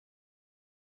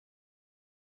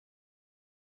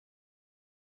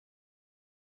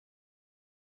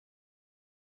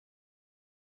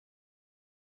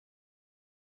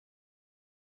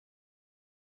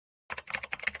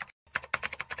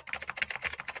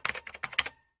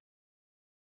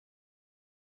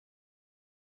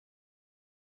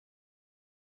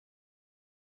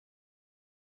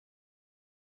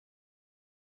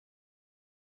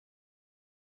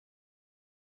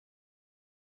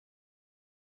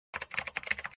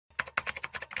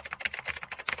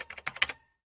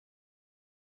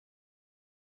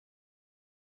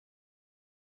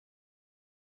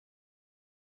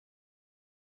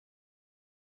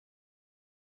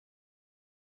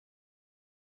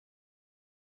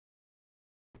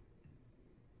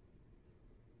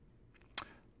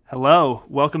Hello,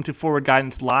 welcome to Forward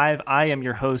Guidance Live. I am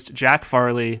your host, Jack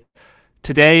Farley.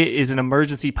 Today is an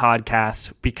emergency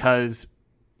podcast because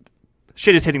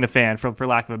shit is hitting the fan, for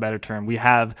lack of a better term. We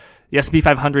have the S&P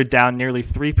 500 down nearly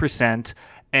 3%.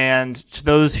 And to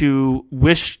those who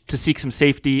wish to seek some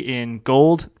safety in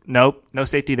gold, nope, no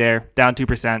safety there, down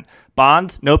 2%.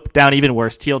 Bonds, nope, down even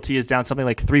worse. TLT is down something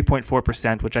like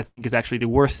 3.4%, which I think is actually the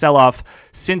worst sell-off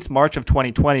since March of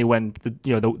 2020 when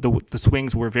the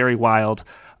swings were very wild.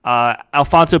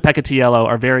 Alfonso Peccatiello,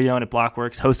 our very own at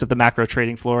Blockworks, host of the Macro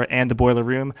Trading Floor and the Boiler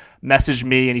Room, messaged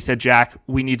me and he said, Jack,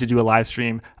 we need to do a live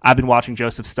stream. I've been watching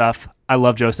Joseph's stuff. I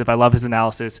love Joseph. I love his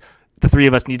analysis. The three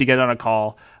of us need to get on a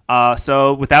call.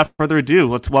 So without further ado,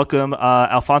 let's welcome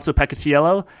Alfonso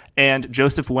Peccatiello and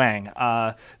Joseph Wang.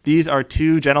 These are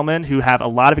two gentlemen who have a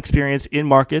lot of experience in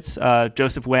markets.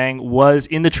 Joseph Wang was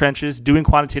in the trenches doing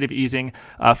quantitative easing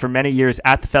for many years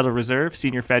at the Federal Reserve,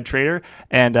 senior Fed trader.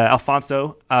 And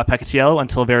Alfonso Peccatiello,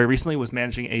 until very recently, was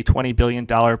managing a $20 billion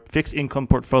fixed income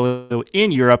portfolio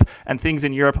in Europe. And things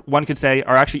in Europe, one could say,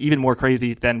 are actually even more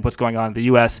crazy than what's going on in the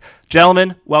U.S.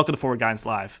 Gentlemen, welcome to Forward Guidance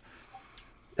Live.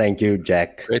 Thank you,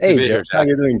 Jack. Great to be here, Jack. How are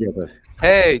you doing, Joseph?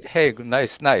 Hey,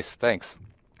 nice, thanks.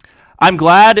 I'm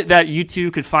glad that you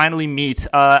two could finally meet.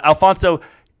 Alfonso,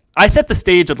 I set the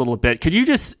stage a little bit. Could you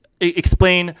just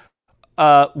explain,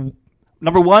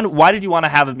 number one, why did you want to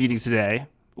have a meeting today?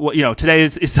 Well, today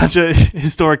is such a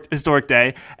historic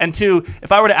day. And two,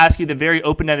 if I were to ask you the very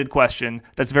open-ended question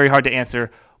that's very hard to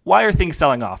answer, why are things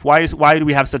selling off? Why do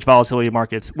we have such volatility in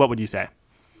markets? What would you say?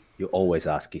 You always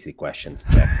ask easy questions,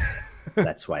 Jack.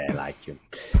 That's why I like you.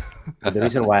 So the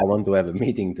reason why I want to have a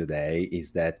meeting today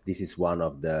is that this is one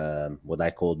of the what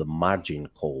I call the margin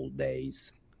call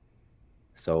days.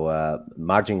 So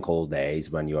margin call days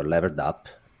when you're levered up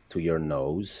to your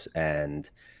nose and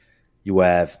you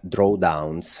have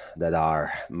drawdowns that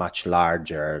are much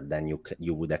larger than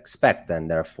you would expect, and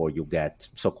therefore you get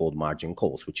so-called margin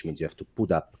calls, which means you have to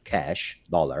put up cash,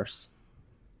 dollars,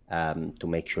 to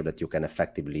make sure that you can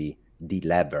effectively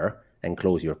delever and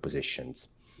close your positions.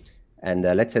 And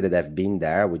let's say that I've been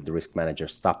there with the risk manager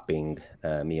stopping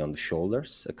me on the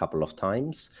shoulders a couple of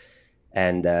times.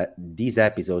 And these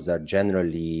episodes are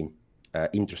generally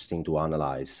interesting to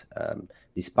analyze.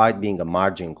 Despite being a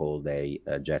margin call day,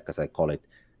 Jack, as I call it,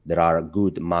 there are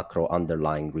good macro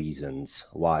underlying reasons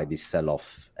why this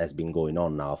sell-off has been going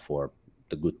on now for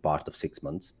the good part of 6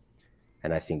 months.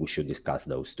 And I think we should discuss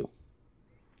those too.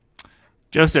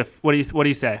 Joseph, what do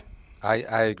you say?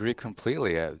 I agree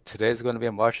completely. Today is going to be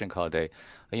a margin call day.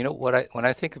 You know when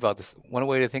I think about this, one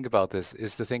way to think about this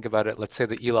is to think about it. Let's say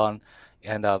the Elon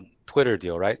and Twitter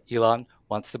deal, right? Elon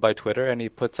wants to buy Twitter, and he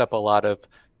puts up a lot of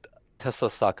Tesla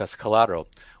stock as collateral.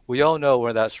 We all know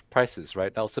where that price is,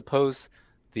 right? Now, suppose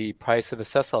the price of a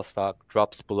Tesla stock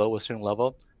drops below a certain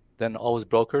level, then all those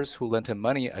brokers who lent him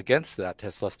money against that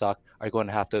Tesla stock are going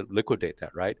to have to liquidate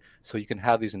that, right? So you can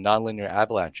have these nonlinear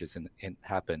avalanches in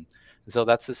happen. So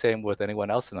that's the same with anyone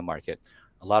else in the market.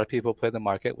 A lot of people play the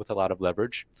market with a lot of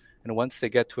leverage. And once they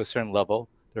get to a certain level,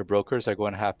 their brokers are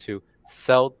going to have to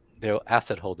sell their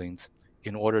asset holdings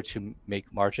in order to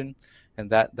make margin. And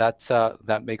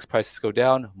that makes prices go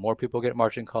down. More people get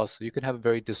margin calls. So you can have a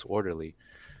very disorderly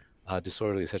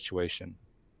situation.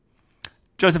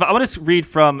 Joseph, I want to read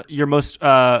from your most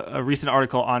recent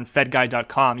article on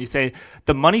FedGuide.com. You say,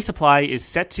 the money supply is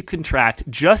set to contract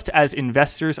just as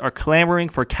investors are clamoring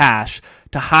for cash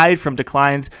to hide from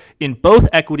declines in both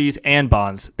equities and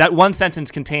bonds. That one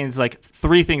sentence contains like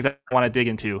three things I want to dig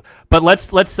into. But let's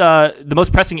the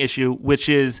most pressing issue, which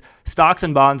is stocks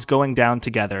and bonds going down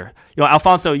together.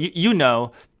 Alfonso,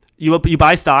 you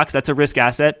buy stocks, that's a risk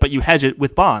asset, but you hedge it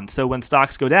with bonds. So when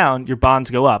stocks go down, your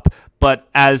bonds go up. But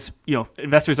as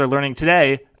investors are learning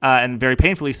today, and very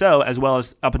painfully so, as well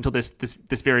as up until this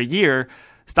very year,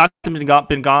 stocks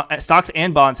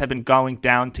and bonds have been going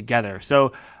down together.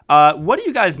 So what do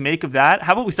you guys make of that?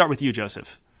 How about we start with you,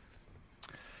 Joseph?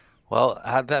 Well,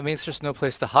 that means there's no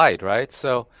place to hide, right?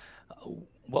 So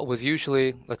what was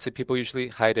usually, let's say people usually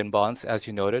hide in bonds, as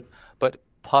you noted, but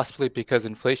possibly because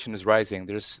inflation is rising,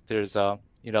 there's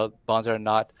bonds are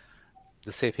not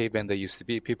the safe haven they used to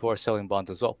be. People are selling bonds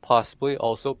as well, possibly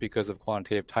also because of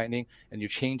quantitative tightening, and you're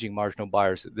changing marginal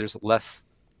buyers. There's less,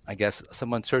 I guess,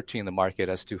 some uncertainty in the market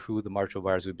as to who the marginal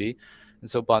buyers would be,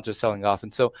 and so bonds are selling off.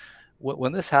 And so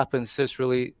when this happens, there's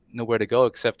really nowhere to go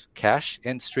except cash.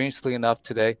 And strangely enough,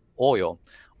 today, oil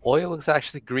is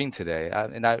actually green today,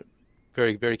 and I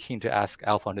very, very keen to ask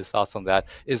Alpha on his thoughts on that.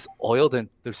 Is oil the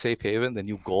safe haven, the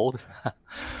new gold?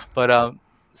 But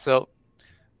so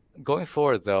going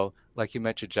forward, though, like you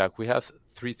mentioned, Jack, we have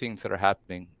three things that are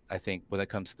happening, I think, when it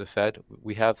comes to the Fed.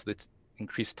 We have the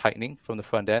increased tightening from the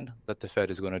front end that the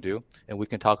Fed is going to do, and we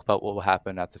can talk about what will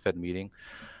happen at the Fed meeting.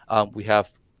 We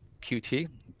have QT,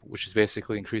 which is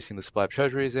basically increasing the supply of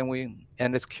treasuries,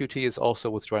 and its QT is also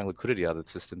withdrawing liquidity out of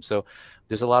the system. So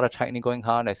there's a lot of tightening going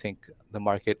on. I think the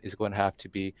market is going to have to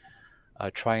be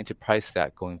trying to price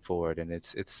that going forward, and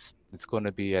it's going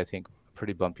to be, I think, a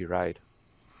pretty bumpy ride.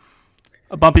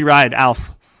 A bumpy ride,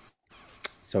 Alf.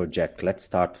 So, Jack, let's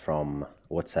start from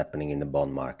what's happening in the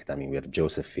bond market. I mean, we have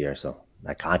Joseph here, so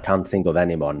I can't think of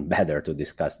anyone better to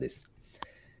discuss this.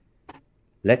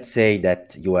 Let's say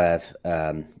that you have,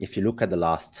 if you look at the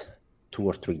last 2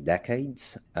 or 3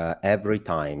 decades, every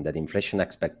time that inflation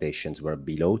expectations were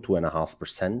below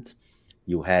 2.5%,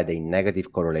 you had a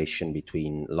negative correlation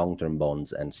between long-term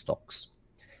bonds and stocks.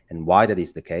 And why that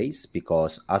is the case?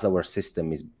 Because as our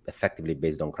system is effectively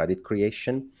based on credit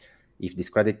creation, if this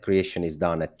credit creation is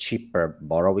done at cheaper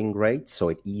borrowing rates, so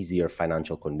at easier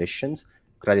financial conditions,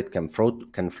 credit can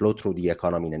flow through the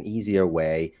economy in an easier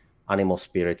way. Animal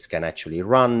spirits can actually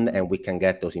run, and we can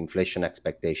get those inflation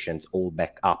expectations all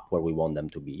back up where we want them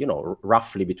to be,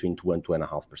 roughly between 2 and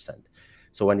 2.5%.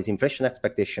 So when these inflation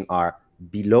expectations are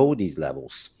below these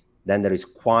levels, then there is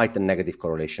quite a negative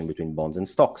correlation between bonds and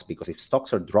stocks, because if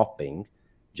stocks are dropping,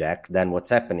 Jack, then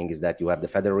what's happening is that you have the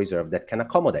Federal Reserve that can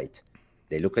accommodate.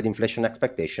 They look at inflation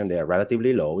expectation, they are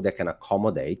relatively low, they can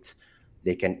accommodate,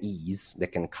 they can ease, they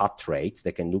can cut rates,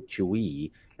 they can do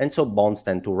QE, and so bonds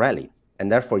tend to rally. And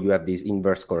therefore you have this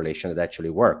inverse correlation that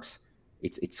actually works.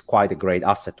 It's quite a great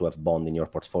asset to have bond in your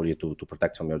portfolio to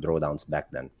protect from your drawdowns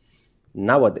back then.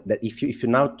 Now, if you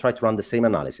now try to run the same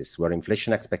analysis where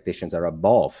inflation expectations are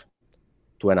above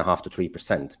 2.5% to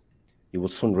 3%, you will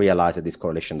soon realize that this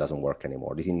correlation doesn't work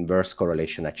anymore. This inverse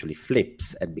correlation actually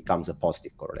flips and becomes a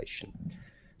positive correlation.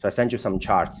 So I sent you some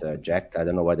charts, Jack. I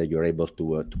don't know whether you're able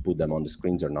to put them on the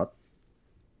screens or not.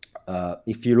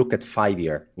 If you look at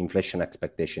 5-year inflation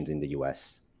expectations in the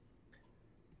US,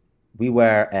 we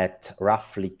were at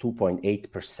roughly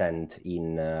 2.8%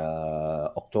 in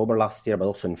October last year, but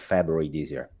also in February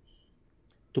this year.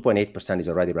 2.8% is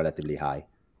already relatively high.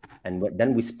 And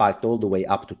then we spiked all the way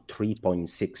up to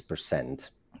 3.6%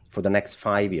 for the next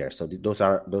 5 years. So those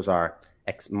are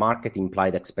market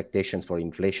implied expectations for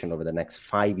inflation over the next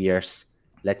 5 years,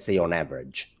 let's say on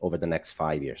average, over the next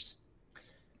 5 years.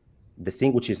 The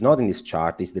thing which is not in this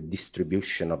chart is the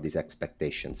distribution of these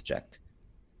expectations, Jack.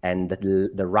 And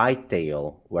the right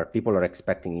tail, where people are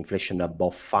expecting inflation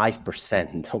above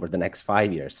 5% over the next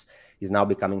 5 years, is now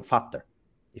becoming fatter.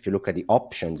 If you look at the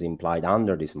options implied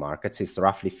under these markets, it's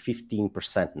roughly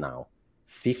 15% now.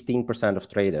 15% of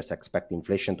traders expect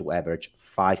inflation to average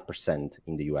 5%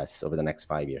 in the US over the next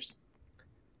 5 years.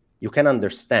 You can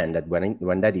understand that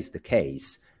when that is the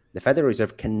case, the Federal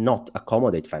Reserve cannot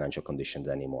accommodate financial conditions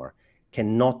anymore,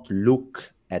 cannot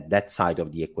look at that side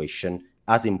of the equation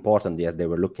as importantly as they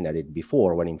were looking at it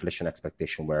before when inflation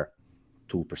expectations were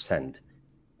 2%.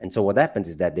 And so what happens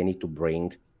is that they need to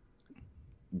bring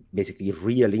basically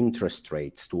real interest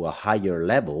rates to a higher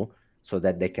level so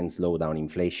that they can slow down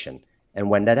inflation. And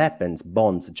when that happens,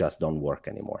 bonds just don't work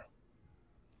anymore.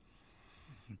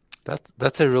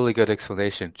 That's a really good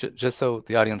explanation. Just so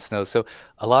the audience knows. So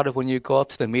a lot of when you go up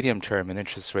to the medium term in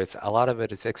interest rates, a lot of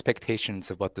it is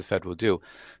expectations of what the Fed will do.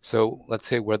 So let's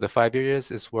say where the 5 year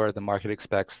is where the market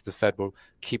expects the Fed will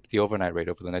keep the overnight rate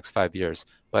over the next 5 years.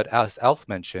 But as Alf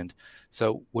mentioned,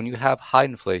 so when you have high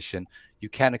inflation, you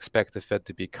can't expect the Fed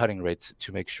to be cutting rates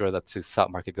to make sure that the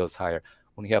stock market goes higher.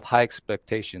 When you have high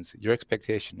expectations, your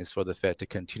expectation is for the Fed to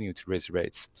continue to raise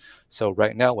rates. So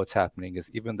right now what's happening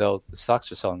is even though the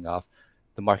stocks are selling off,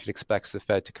 the market expects the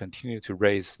Fed to continue to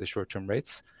raise the short-term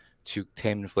rates to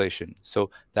tame inflation. So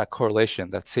that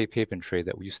correlation, that safe haven trade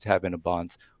that we used to have in the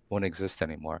bonds won't exist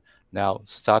anymore. Now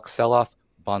stocks sell off,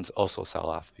 bonds also sell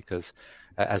off because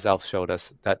as Alf showed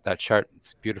us, that chart,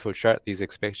 it's a beautiful chart, these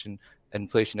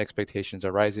inflation expectations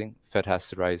are rising, Fed has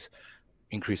to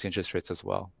increase interest rates as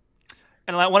well.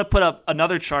 And I want to put up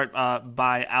another chart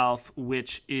by Alf,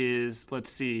 which is, let's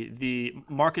see, the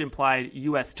market implied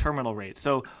U.S. terminal rate.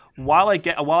 So while I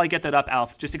get that up,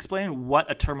 Alf, just explain what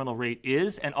a terminal rate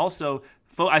is. And also,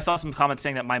 I saw some comments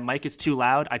saying that my mic is too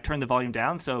loud. I turned the volume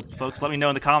down. So folks, let me know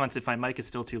in the comments if my mic is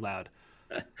still too loud.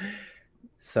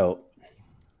 So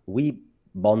we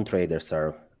bond traders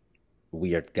are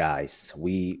weird guys.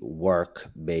 We work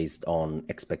based on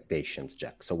expectations,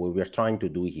 Jack. So what we're trying to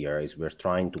do here is we're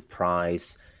trying to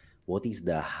price what is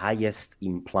the highest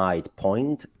implied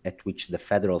point at which the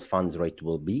federal funds rate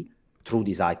will be through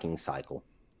this hiking cycle.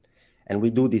 And we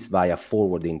do this via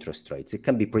forward interest rates. It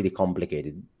can be pretty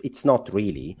complicated. It's not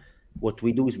really. what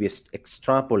we do is we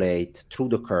extrapolate through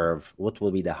the curve what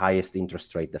will be the highest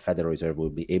interest rate the Federal Reserve will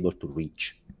be able to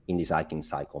reach in this hiking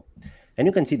cycle. And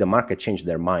you can see the market changed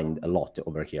their mind a lot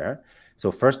over here.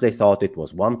 So first they thought it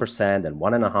was 1% and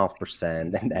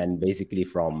 1.5%. And then basically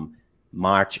from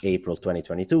March, April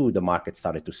 2022, the market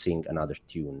started to sing another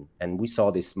tune. And we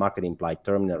saw this market implied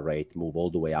terminal rate move all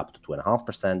the way up to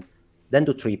 2.5%, then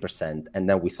to 3%. And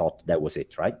then we thought that was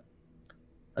it, right?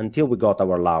 Until we got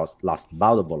our last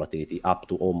bout of volatility up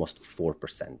to almost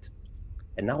 4%.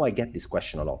 And now I get this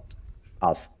question a lot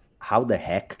of how the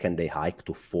heck can they hike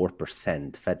to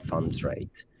 4% Fed funds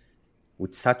rate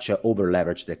with such an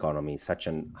over-leveraged economy, such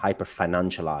an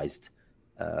hyper-financialized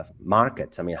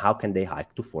markets? I mean, how can they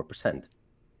hike to 4%?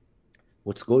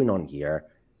 What's going on here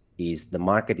is the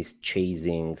market is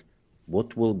chasing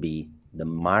what will be the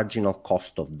marginal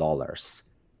cost of dollars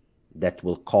that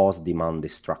will cause demand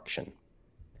destruction.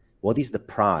 What is the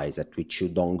price at which you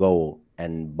don't go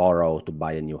and borrow to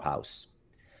buy a new house?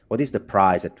 What is the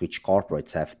price at which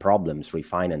corporates have problems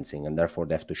refinancing and therefore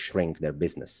they have to shrink their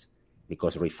business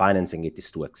because refinancing it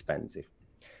is too expensive?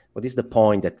 What is the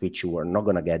point at which you are not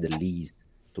going to get a lease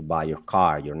to buy your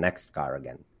car, your next car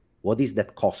again? What is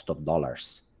that cost of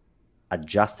dollars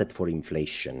adjusted for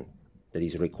inflation that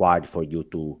is required for you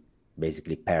to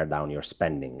basically pare down your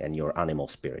spending and your animal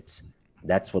spirits?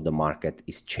 That's what the market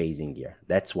is chasing here.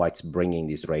 That's why it's bringing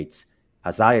these rates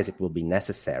as high as it will be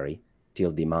necessary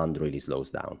till demand really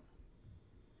slows down.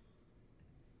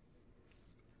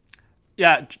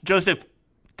 Yeah, Joseph,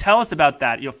 tell us about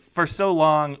that. For so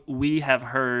long we have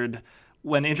heard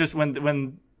when the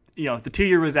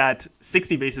 2-year was at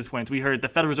 60 basis points, we heard the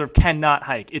Federal Reserve cannot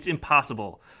hike. It's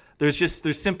impossible. There's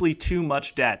simply too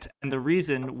much debt. And the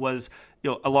reason was,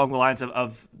 along the lines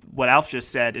of what Alf just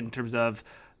said in terms of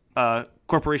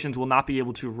corporations will not be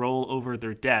able to roll over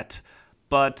their debt.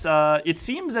 But it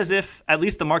seems as if at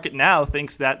least the market now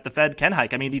thinks that the Fed can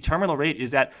hike. I mean, the terminal rate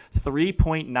is at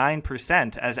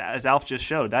 3.9%, as Alf just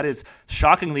showed. That is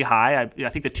shockingly high. I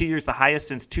think the 2 years the highest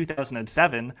since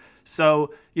 2007.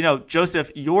 So,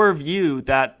 Joseph, your view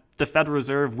that the Federal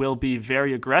Reserve will be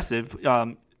very aggressive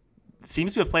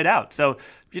seems to have played out. So,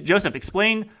 Joseph,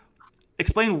 explain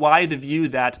why the view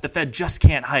that the Fed just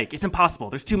can't hike. It's impossible.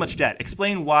 There's too much debt.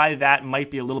 Explain why that might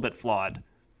be a little bit flawed.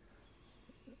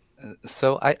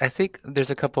 So I think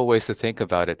there's a couple of ways to think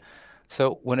about it.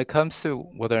 So when it comes to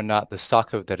whether or not the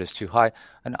stock of debt is too high,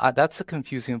 and that's a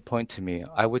confusing point to me.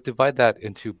 I would divide that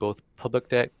into both public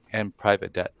debt and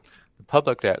private debt. The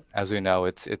public debt, as we know,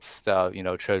 it's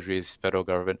treasuries, federal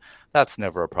government. That's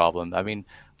never a problem. I mean,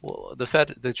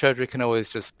 the Treasury can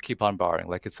always just keep on borrowing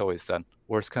like it's always done.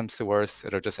 Worst comes to worst,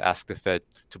 it'll just ask the Fed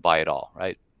to buy it all,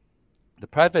 right? The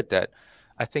private debt,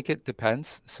 I think it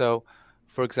depends. So,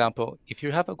 for example, if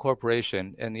you have a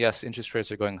corporation, and yes, interest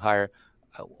rates are going higher,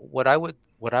 what I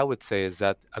would say is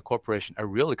that a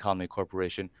real economy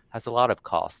corporation, has a lot of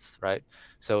costs, right?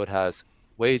 So it has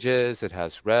wages, it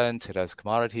has rent, it has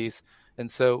commodities,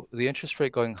 and so the interest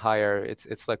rate going higher,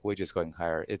 it's like wages going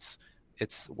higher. It's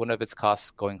one of its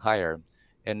costs going higher,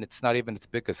 and it's not even its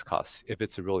biggest cost if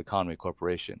it's a real economy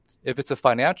corporation. If it's a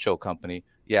financial company,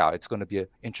 yeah, it's going to be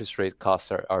interest rate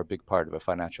costs are a big part of a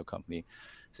financial company's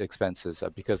expenses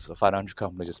because a financial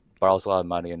company just borrows a lot of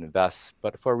money and invests.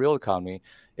 But for a real economy,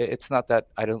 it's not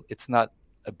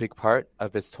a big part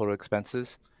of its total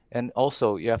expenses. And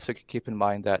also, you have to keep in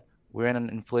mind that we're in an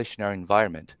inflationary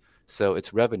environment, so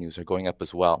its revenues are going up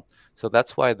as well. So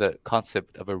that's why the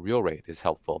concept of a real rate is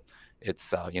helpful.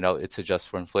 It's it's adjusted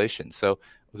for inflation. So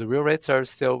the real rates are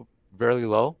still very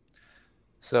low.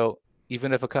 So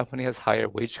even if a company has higher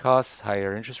wage costs,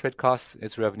 higher interest rate costs,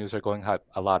 its revenues are going up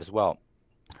a lot as well.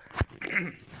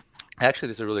 Actually,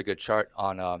 there's a really good chart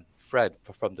on Fred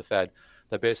from the Fed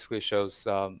that basically shows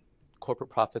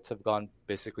corporate profits have gone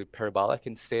basically parabolic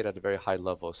and stayed at a very high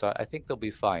level. So I think they'll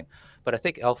be fine. But I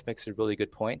think Elf makes a really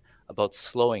good point about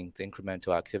slowing the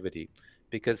incremental activity,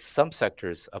 because some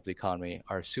sectors of the economy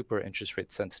are super interest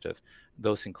rate sensitive.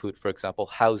 Those include, for example,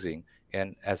 housing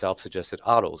and, as Alf suggested,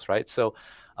 autos, right? So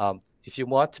if you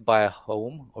want to buy a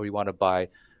home or you want to buy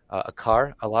a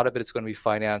car, a lot of it is going to be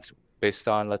financed based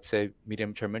on, let's say,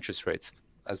 medium-term interest rates.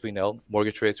 As we know,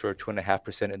 mortgage rates were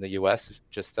 2.5% in the U.S.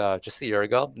 just a year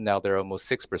ago. Now they're almost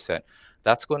 6%.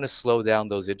 That's going to slow down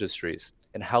those industries.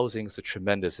 And housing is a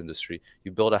tremendous industry.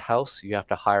 You build a house, you have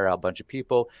to hire a bunch of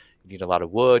people. You need a lot of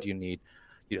wood. You need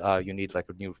like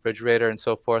a new refrigerator and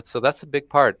so forth. So that's a big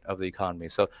part of the economy.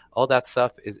 So all that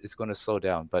stuff is going to slow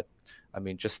down. But I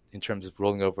mean, just in terms of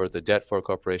rolling over the debt for a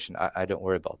corporation, I don't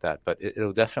worry about that. But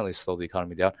it'll definitely slow the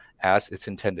economy down as it's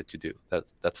intended to do.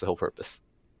 That's the whole purpose.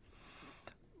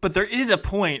 But there is a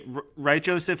point, right,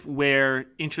 Joseph, where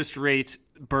interest rate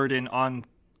burden on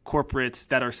corporates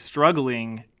that are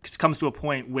struggling comes to a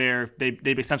point where they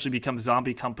essentially become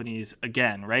zombie companies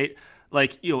again, right?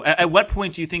 Like, at what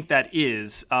point do you think that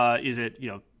is? Is it,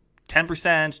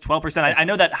 10%, 12%? I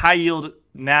know that high yield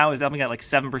now is up at like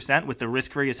 7% with the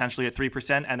risk-free essentially at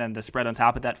 3% and then the spread on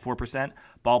top of that 4%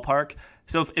 ballpark.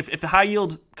 So if high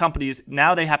yield companies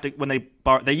now they have to, when they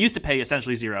borrow, they used to pay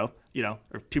essentially 0,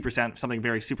 or 2%, something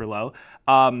very super low.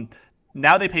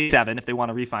 Now they pay 7 if they want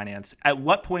to refinance. At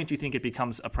what point do you think it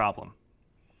becomes a problem?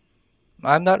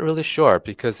 I'm not really sure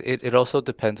because it also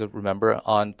depends, remember,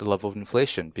 on the level of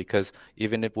inflation. Because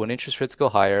even when interest rates go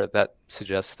higher, that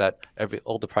suggests that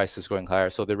all the prices going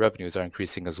higher, so the revenues are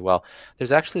increasing as well.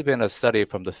 There's actually been a study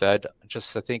from the Fed,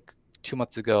 just I think 3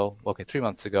 months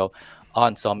ago,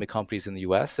 on zombie companies in the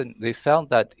U.S. and they found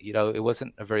that it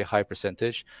wasn't a very high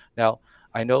percentage. Now,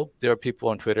 I know there are people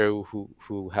on Twitter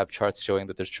who have charts showing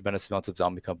that there's tremendous amounts of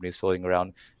zombie companies floating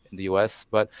around in the U.S.,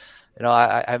 but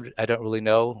I don't really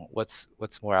know what's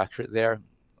more accurate there,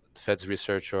 the Fed's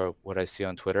research or what I see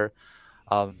on Twitter.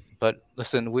 But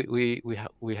listen, we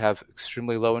have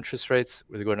extremely low interest rates.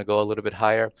 We're going to go a little bit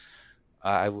higher.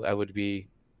 I would be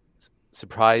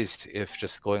surprised if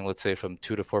just going, let's say, from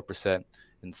 2 to 4%,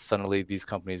 and suddenly these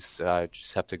companies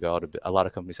just have to go out. A lot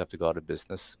of companies have to go out of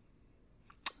business.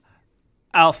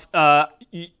 Alf,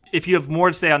 if you have more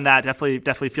to say on that,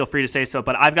 definitely feel free to say so.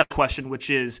 But I've got a question, which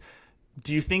is,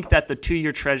 do you think that the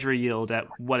 2-year Treasury yield at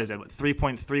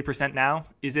 3.3% now,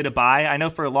 is it a buy? I know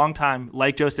for a long time,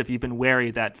 like Joseph, you've been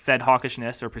wary that Fed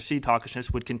hawkishness or perceived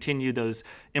hawkishness would continue those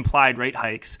implied rate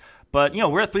hikes. But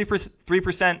we're at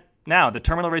 3% now. The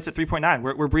terminal rate's at 3.9.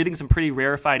 We're breathing some pretty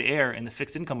rarefied air in the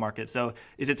fixed income market. So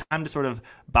is it time to sort of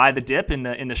buy the dip in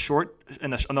the short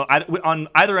on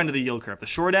either end of the yield curve, the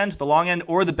short end, the long end,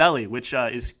 or the belly, which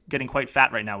is getting quite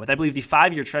fat right now? With I believe the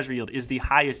 5-year Treasury yield is the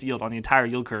highest yield on the entire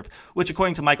yield curve, which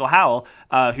according to Michael Howell,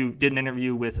 who did an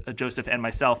interview with Joseph and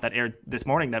myself that aired this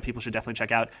morning that people should definitely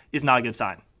check out, is not a good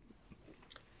sign.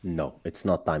 No, it's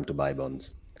not time to buy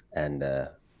bonds. And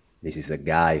this is a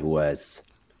guy who has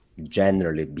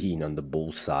generally been on the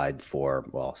bull side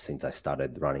since I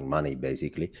started running money,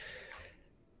 basically.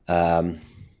 So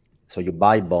you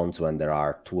buy bonds when there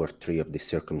are 2 or 3 of the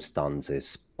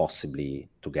circumstances possibly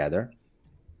together.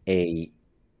 A,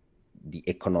 the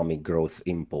economic growth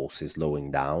impulse is slowing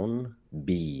down.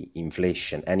 B,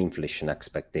 inflation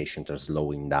expectations are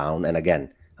slowing down. And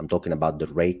again, I'm talking about the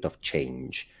rate of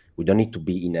change. We don't need to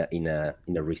be in a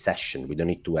recession. We don't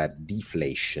need to have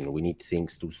deflation. We need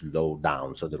things to slow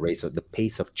down. So the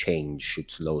pace of change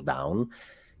should slow down,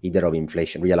 either of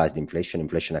inflation, realized inflation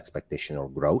expectation, or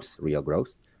growth, real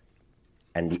growth.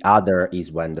 And the other is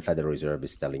when the Federal Reserve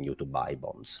is telling you to buy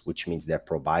bonds, which means they're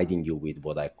providing you with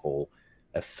what I call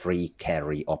a free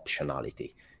carry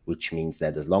optionality, which means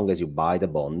that as long as you buy the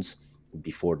bonds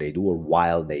before they do or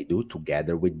while they do,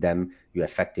 together with them, you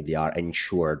effectively are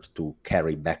insured to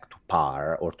carry back to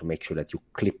par or to make sure that you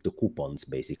clip the coupons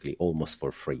basically almost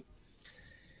for free.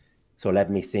 So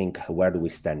let me think, where do we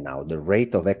stand now? The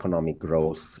rate of economic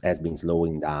growth has been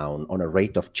slowing down on a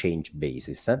rate of change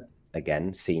basis,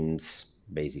 again, since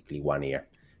basically 1 year.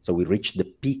 So we reached the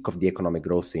peak of the economic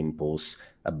growth impulse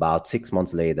about 6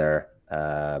 months later.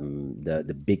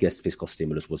 The biggest fiscal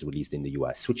stimulus was released in the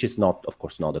US, which is of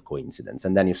course not a coincidence.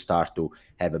 And then you start to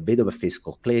have a bit of a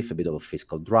fiscal cliff, a bit of a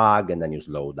fiscal drag, and then you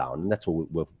slow down. And that's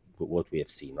what we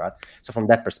have seen, right? So from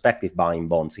that perspective, buying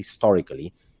bonds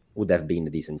historically would have been a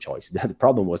decent choice. The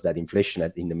problem was that inflation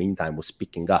in the meantime was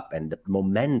picking up, and the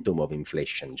momentum of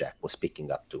inflation, Jack, was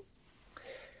picking up too.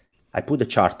 I put a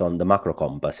chart on the Macro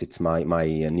Compass. It's my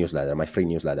newsletter, my free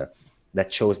newsletter,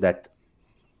 that shows that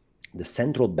the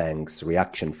central bank's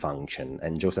reaction function,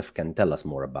 and Joseph can tell us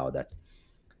more about that.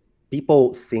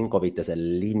 People think of it as a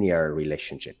linear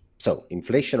relationship. So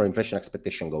inflation or inflation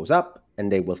expectation goes up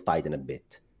and they will tighten a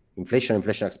bit. Inflation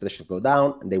expectations go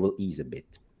down and they will ease a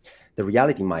bit. The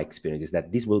reality in my experience is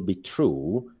that this will be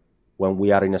true when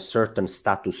we are in a certain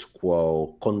status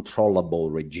quo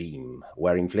controllable regime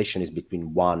where inflation is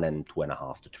between 1 and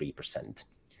 2.5 to 3%.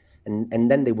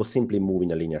 And then they will simply move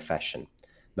in a linear fashion.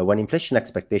 But when inflation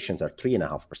expectations are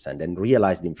 3.5% and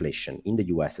realized inflation in the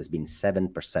US has been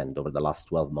 7% over the last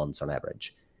 12 months on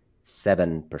average,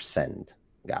 7%,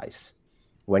 guys.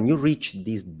 When you reach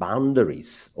these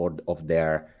boundaries of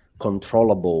their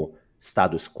controllable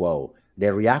status quo,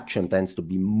 their reaction tends to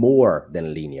be more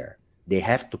than linear. They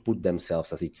have to put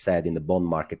themselves, as it said in the bond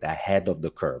market, ahead of the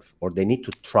curve, or they need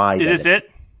to try. Is this it?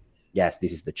 Yes,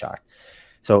 this is the chart.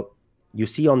 So you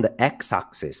see on the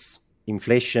x-axis,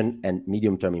 inflation and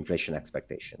medium-term inflation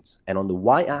expectations. And on the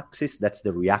y-axis, that's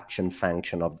the reaction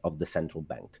function of the central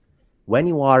bank. When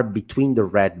you are between the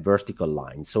red vertical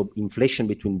line, so inflation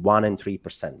between 1 and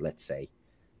 3%, let's say,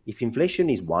 if inflation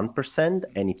is 1%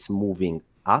 and it's moving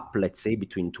up, let's say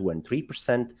between 2 and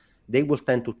 3%, they will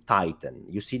tend to tighten.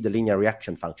 You see the linear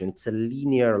reaction function. It's a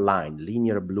linear line,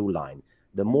 linear blue line.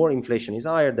 The more inflation is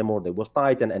higher, the more they will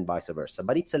tighten, and vice versa.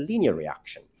 But it's a linear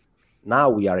reaction. Now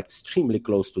we are extremely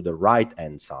close to the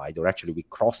right-hand side, or actually we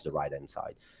crossed the right-hand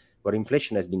side, where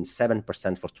inflation has been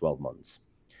 7% for 12 months.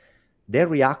 Their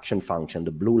reaction function,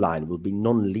 the blue line, will be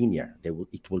non-linear.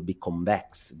 It will be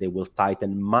convex. They will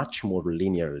tighten much more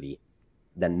linearly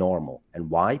than normal. And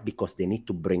why? Because they need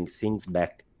to bring things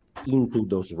back into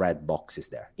those red boxes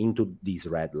there, into these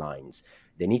red lines.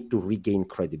 They need to regain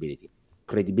credibility.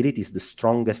 Credibility is the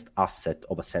strongest asset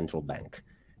of a central bank.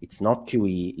 It's not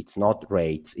QE, it's not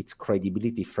rates, it's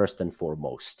credibility first and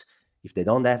foremost. If they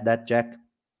don't have that, Jack,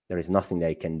 there is nothing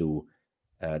they can do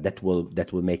that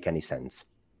will make any sense.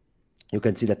 You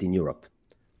can see that in Europe,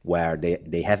 where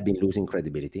they have been losing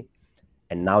credibility,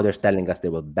 and now they're telling us they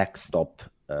will backstop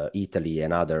Italy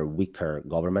and other weaker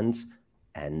governments,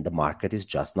 and the market is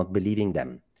just not believing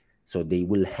them. So they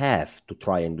will have to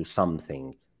try and do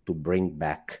something to bring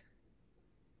back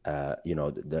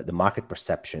the market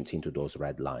perceptions into those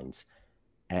red lines.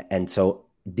 And so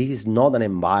this is not an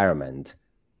environment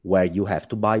where you have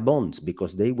to buy bonds,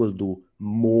 because they will do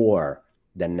more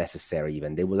than necessary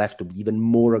even. They will have to be even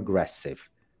more aggressive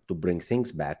to bring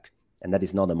things back, and that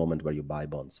is not a moment where you buy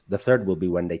bonds. The third will be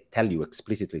when they tell you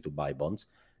explicitly to buy bonds,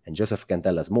 and Joseph can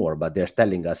tell us more, but they're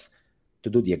telling us to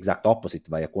do the exact opposite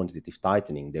via quantitative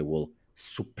tightening. They will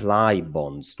supply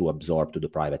bonds to absorb to the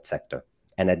private sector.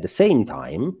 And at the same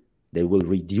time, they will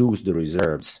reduce the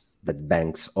reserves that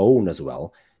banks own as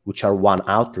well, which are one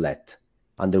outlet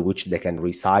under which they can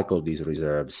recycle these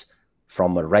reserves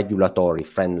from a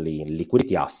regulatory-friendly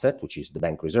liquidity asset, which is the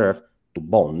bank reserve, to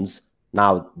bonds.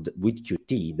 Now, with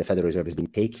QT, the Federal Reserve has been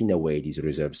taking away these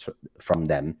reserves from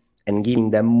them and giving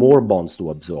them more bonds to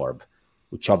absorb,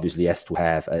 which obviously has to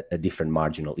have a different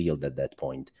marginal yield at that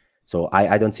point. So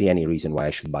I don't see any reason why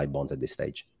I should buy bonds at this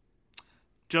stage.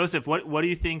 Joseph, what do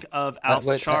you think of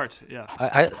Alf's chart?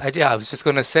 I was just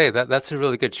going to say that's a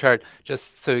really good chart.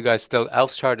 Just so you guys know,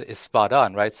 Alf's chart is spot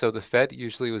on, right? So the Fed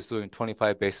usually was doing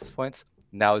 25 basis points.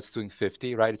 Now it's doing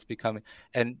 50, right? It's becoming,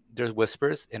 and there's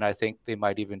whispers, and I think they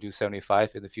might even do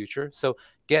 75 in the future. So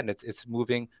again, it's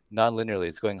moving non-linearly.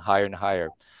 It's going higher and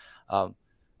higher.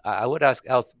 I would ask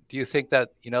Alf, do you think that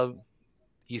the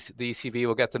ECB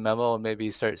will get the memo and maybe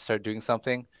start doing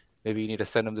something? Maybe you need to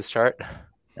send them this chart.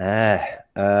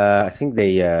 I think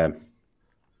they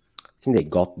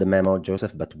got the memo,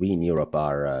 Joseph, but we in Europe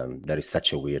are there is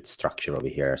such a weird structure over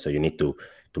here. So you need to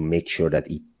make sure that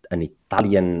an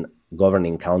Italian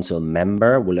governing council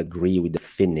member will agree with the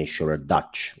Finnish or a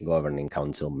Dutch governing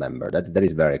council member. That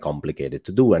is very complicated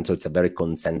to do, and so it's a very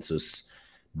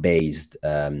consensus-based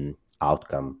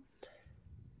outcome.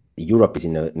 Europe is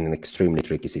in an extremely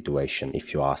tricky situation,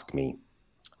 if you ask me.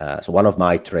 So one of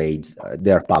my trades,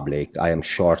 they're public. I am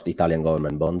short Italian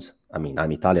government bonds. I mean,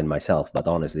 I'm Italian myself, but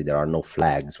honestly, there are no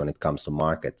flags when it comes to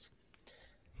markets.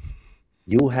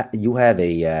 You have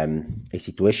a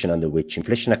situation under which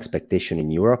inflation expectation in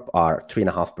Europe are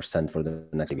 3.5% for the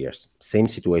next 5 years. Same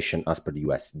situation as per the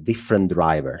US. Different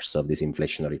drivers of these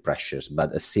inflationary pressures,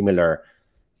 but a similar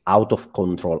out of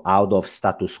control, out of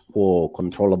status quo,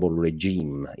 controllable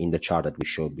regime in the chart that we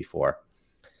showed before.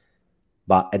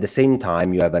 But at the same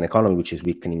time, you have an economy which is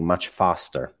weakening much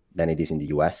faster than it is in the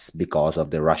US because of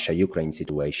the Russia-Ukraine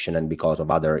situation and because of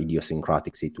other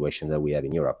idiosyncratic situations that we have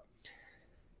in Europe.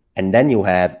 And then you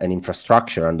have an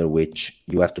infrastructure under which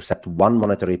you have to set one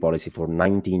monetary policy for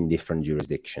 19 different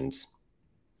jurisdictions.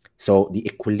 So the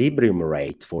equilibrium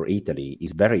rate for Italy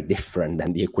is very different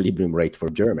than the equilibrium rate for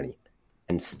Germany.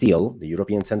 And still, the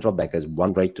European Central Bank has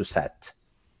one rate to set.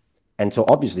 And so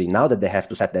obviously now that they have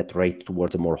to set that rate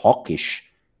towards a more hawkish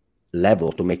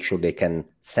level to make sure they can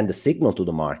send a signal to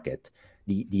the market,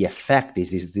 the effect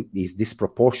is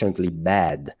disproportionately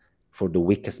bad for the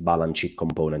weakest balance sheet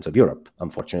components of Europe.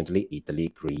 Unfortunately, Italy,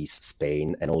 Greece,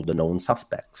 Spain, and all the known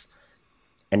suspects.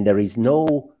 And there is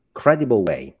no credible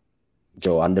way,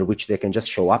 Joe, under which they can just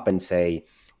show up and say,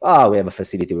 we have a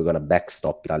facility, we're going to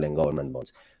backstop Italian government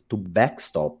bonds. To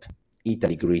backstop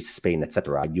Italy, Greece, Spain,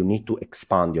 etc., you need to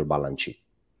expand your balance sheet.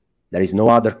 There is no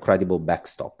other credible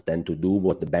backstop than to do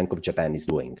what the Bank of Japan is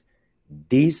doing.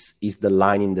 This is the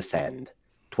line in the sand.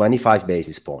 25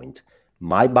 basis points.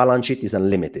 My balance sheet is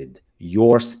unlimited.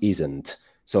 Yours isn't.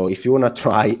 So if you want to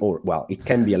try, or well, it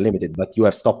can be unlimited, but you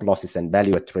have stop losses and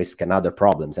value at risk and other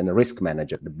problems. And a risk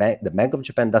manager, the Bank of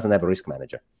Japan doesn't have a risk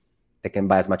manager. They can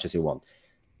buy as much as you want.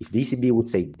 If the ECB would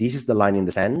say this is the line in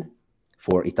the sand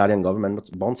for Italian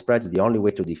government bond spreads, the only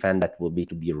way to defend that will be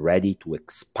to be ready to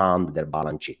expand their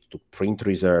balance sheet, to print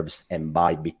reserves and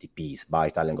buy BTPs, buy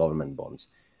Italian government bonds.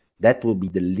 That will be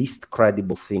the least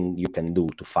credible thing you can do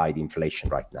to fight inflation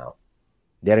right now.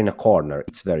 They're in a corner.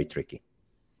 It's very tricky.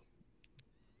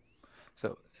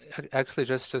 So actually,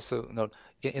 just so note,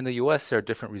 in the U.S. there are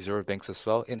different reserve banks as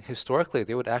well, and historically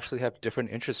they would actually have different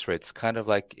interest rates, kind of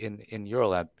like in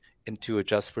Eurolab, and to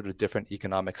adjust for the different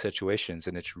economic situations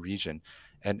in each region.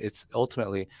 And it's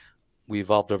ultimately, we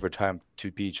evolved over time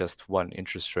to be just one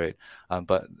interest rate.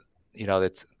 But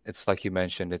it's like you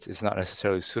mentioned, it's not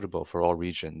necessarily suitable for all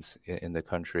regions in the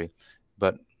country.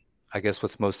 But I guess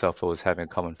what's most helpful is having a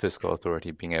common fiscal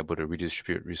authority, being able to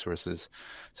redistribute resources.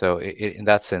 So in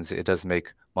that sense, it does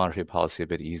make monetary policy a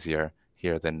bit easier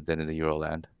here than in the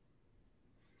Euroland.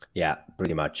 Yeah,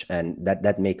 pretty much, and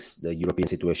that makes the European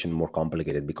situation more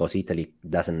complicated because Italy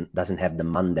doesn't have the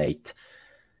mandate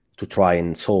to try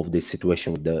and solve this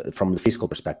situation from the fiscal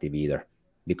perspective either,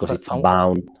 because it's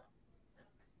bound.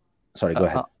 Sorry, go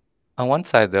ahead. On one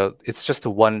side, though, it's just a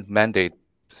one mandate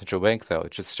central bank, though.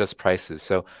 It's just prices.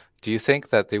 So, do you think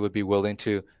that they would be willing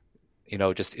to,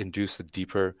 just induce a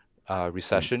deeper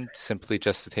recession simply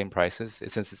just to tame prices?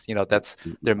 Since that's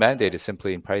their mandate is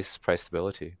simply in price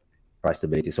stability. Price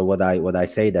stability. So what I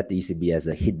say that the ECB has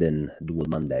a hidden dual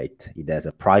mandate. It has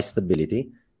a price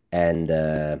stability and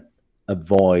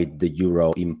avoid the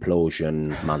euro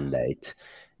implosion mandate.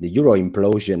 Avoiding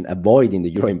the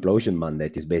euro implosion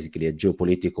mandate is basically a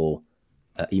geopolitical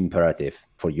imperative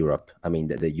for Europe. I mean,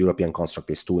 the European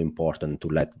construct is too important to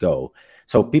let go.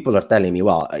 So people are telling me,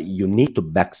 well, you need to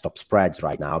backstop spreads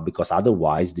right now because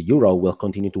otherwise the euro will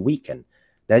continue to weaken.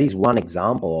 That is one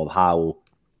example of how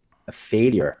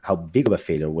big of a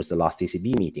failure was the last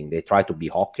ECB meeting. They try to be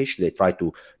hawkish. They try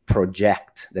to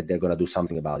project that they're going to do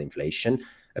something about inflation,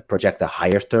 project a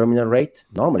higher terminal rate.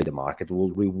 Normally, the market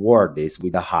will reward this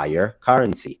with a higher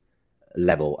currency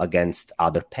level against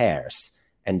other pairs.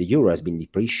 And the euro has been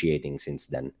depreciating since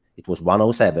then. It was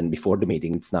 107 before the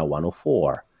meeting. It's now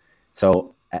 104.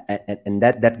 So, and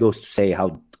that goes to say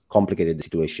how complicated the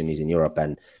situation is in Europe.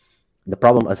 And the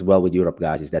problem as well with Europe,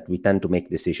 guys, is that we tend to make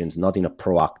decisions not in a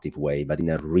proactive way, but in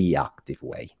a reactive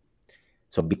way.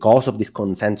 So because of this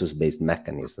consensus-based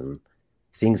mechanism,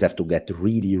 things have to get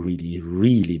really, really,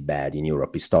 really bad in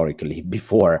Europe historically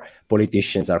before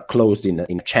politicians are closed in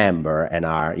a chamber and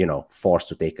are, forced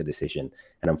to take a decision.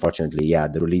 And unfortunately,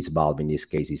 the release valve in this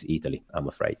case is Italy, I'm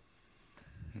afraid.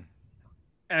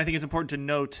 And I think it's important to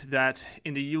note that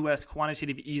in the U.S.,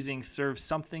 quantitative easing serves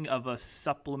something of a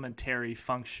supplementary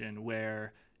function,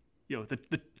 where the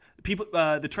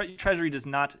Treasury does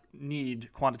not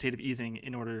need quantitative easing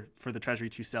in order for the Treasury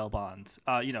to sell bonds.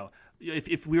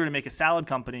 If we were to make a salad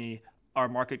company, our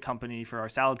market company for our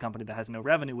salad company that has no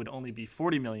revenue would only be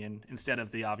 40 million instead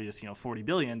of the obvious 40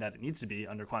 billion that it needs to be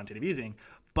under quantitative easing.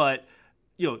 But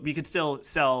we could still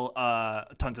sell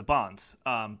tons of bonds.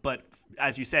 But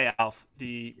as you say, Alf,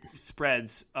 the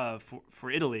spreads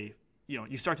for Italy,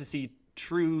 you start to see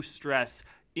true stress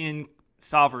in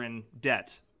sovereign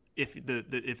debt if the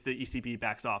ECB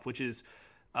backs off, which is,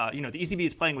 the ECB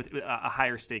is playing with a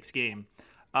higher stakes game.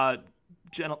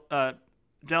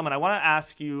 Gentlemen, I want to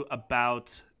ask you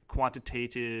about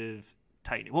quantitative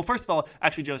tightening. Well, first of all,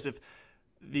 actually, Joseph,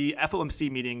 the FOMC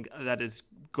meeting that is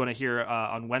going to hear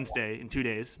on Wednesday in 2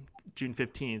 days, June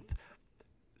 15th,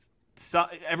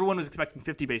 everyone was expecting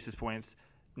 50 basis points.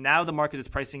 Now the market is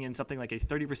pricing in something like a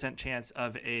 30% chance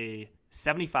of a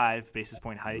 75 basis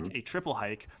point hike, a triple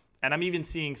hike. And I'm even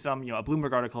seeing some, a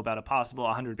Bloomberg article about a possible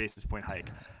 100 basis point hike.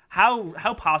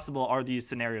 How possible are these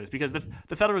scenarios? Because the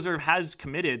Federal Reserve has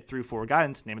committed through forward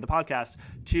guidance, name of the podcast,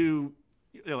 to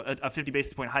a 50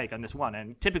 basis point hike on this one.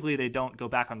 And typically they don't go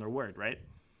back on their word, right?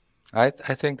 I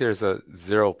think there's a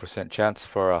 0% chance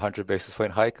for a 100 basis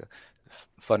point hike.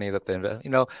 Funny that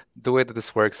the way that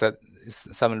this works, that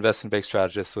some investment-based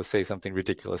strategists will say something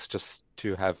ridiculous just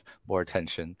to have more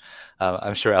attention.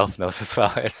 I'm sure Elf knows as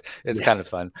well. It's yes. Kind of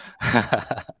fun.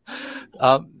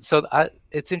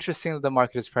 It's interesting that the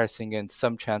market is pricing in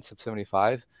some chance of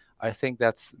 75. I think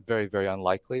that's very, very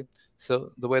unlikely.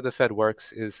 So the way the Fed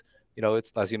works is,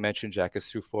 it's, as you mentioned, Jack, it's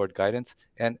through forward guidance.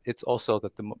 And it's also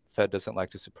that the Fed doesn't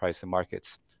like to surprise the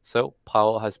markets. So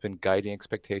Powell has been guiding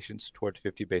expectations toward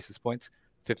 50 basis points.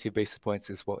 50 basis points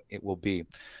is what it will be.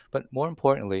 But more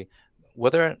importantly,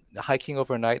 whether hiking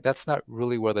overnight, that's not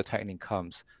really where the tightening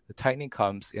comes. The tightening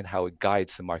comes in how it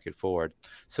guides the market forward.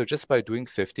 So just by doing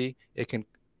 50,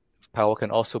 Powell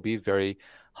can also be very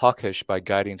hawkish by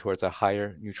guiding towards a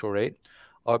higher neutral rate,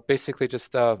 or basically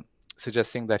just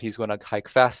suggesting that he's going to hike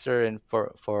faster and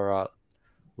for a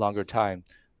longer time.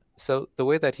 So the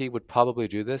way that he would probably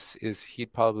do this is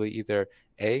he'd probably either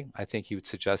I think he would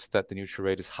suggest that the neutral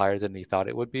rate is higher than he thought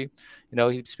it would be.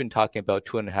 He's been talking about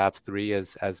 2.5, 3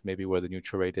 as maybe where the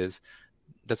neutral rate is.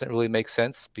 Doesn't really make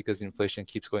sense because inflation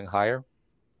keeps going higher.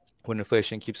 When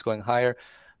inflation keeps going higher,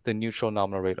 the neutral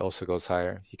nominal rate also goes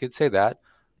higher. He could say that,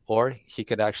 or he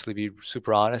could actually be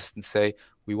super honest and say,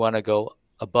 we want to go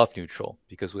above neutral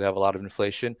because we have a lot of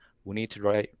inflation. We need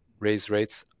to raise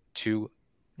rates to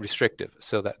restrictive.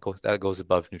 So that goes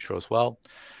above neutral as well.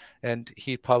 And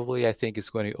he probably, I think,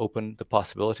 is going to open the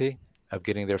possibility of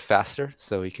getting there faster.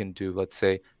 So he can do, let's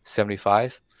say,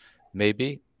 75,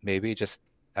 maybe just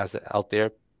as out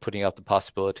there, putting out the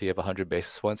possibility of 100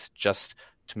 basis points just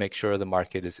to make sure the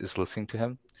market is listening to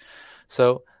him.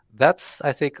 So that's,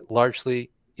 I think,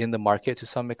 largely in the market to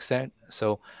some extent.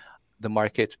 So the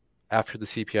market after the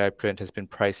CPI print has been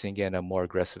pricing in a more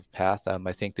aggressive path.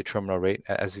 I think the terminal rate,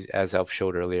 as Alf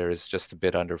showed earlier, is just a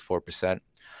bit under 4%.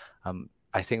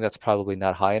 I think that's probably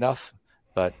not high enough,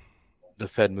 but the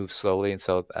Fed moves slowly, and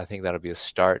so I think that'll be a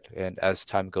start. And as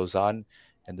time goes on,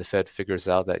 and the Fed figures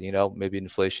out that maybe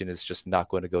inflation is just not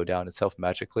going to go down itself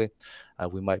magically,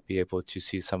 we might be able to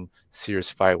see some serious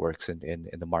fireworks in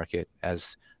the market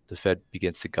as the Fed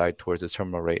begins to guide towards a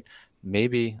terminal rate,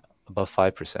 maybe above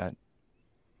 5%.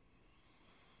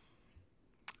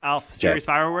 Alf, serious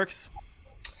fireworks?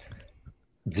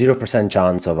 0%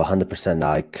 chance of 100%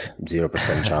 hike,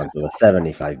 0% chance of a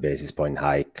 75 basis point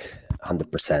hike,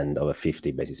 100% of a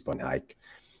 50 basis point hike.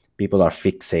 People are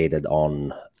fixated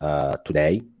on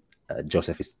today.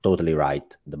 Joseph is totally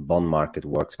right. The bond market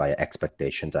works via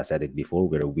expectations. I said it before,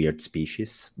 we're a weird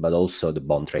species, but also the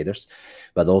bond traders,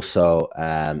 but also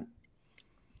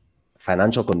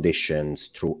financial conditions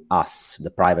through us,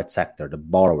 the private sector, the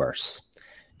borrowers.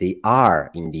 They are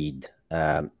indeed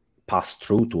passed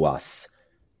through to us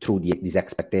through this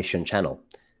expectation channel.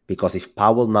 Because if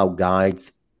Powell now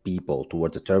guides people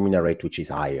towards a terminal rate which is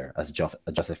higher, as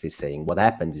Joseph is saying, what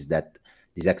happens is that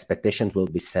these expectations will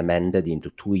be cemented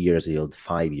into 2 years yield,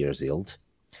 5 years yield.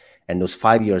 And those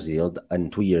 5 years yield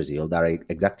and 2 years yield are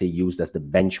exactly used as the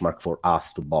benchmark for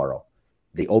us to borrow.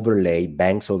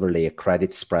 Banks overlay a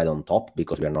credit spread on top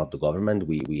because we are not the government,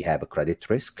 we have a credit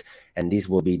risk. And this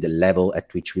will be the level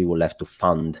at which we will have to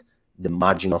fund the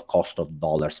marginal cost of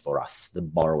dollars for us, the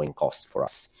borrowing cost for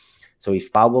us. So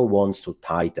if Powell wants to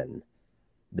tighten,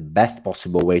 the best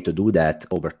possible way to do that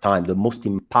over time, the most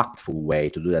impactful way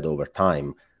to do that over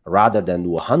time, rather than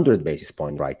do 100 basis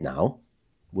points right now,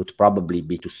 would probably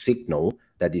be to signal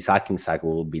that this hiking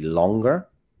cycle will be longer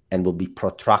and will be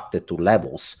protracted to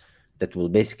levels that will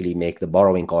basically make the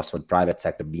borrowing cost for the private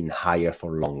sector being higher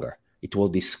for longer. It will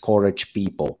discourage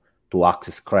people to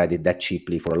access credit that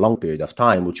cheaply for a long period of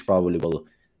time, which probably will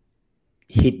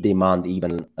hit demand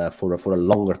even for a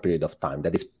longer period of time.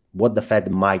 That is what the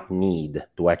Fed might need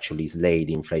to actually slay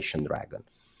the inflation dragon.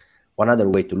 One other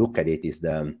way to look at it is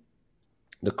the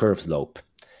curve slope.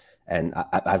 And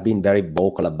I've been very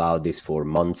vocal about this for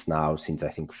months now, since I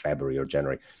think February or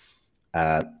January.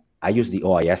 I use the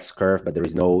OIS curve, but there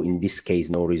is in this case,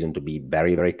 no reason to be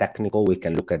very, very technical. We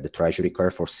can look at the Treasury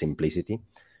curve for simplicity.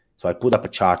 So I put up a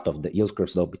chart of the yield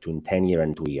curve slope between 10-year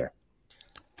and 2-year.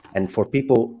 And for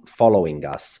people following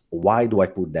us, why do I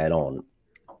put that on?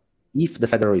 If the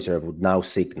Federal Reserve would now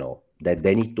signal that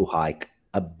they need to hike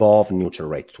above neutral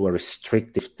rate to a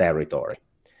restrictive territory.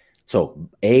 So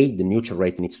the neutral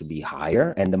rate needs to be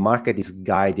higher, and the market is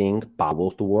guiding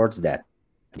Powell towards that.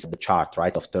 It's the chart,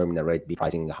 right, of terminal rate be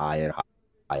pricing higher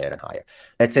and higher.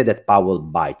 Let's say that Powell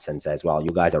bites and says, well,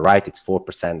 you guys are right, it's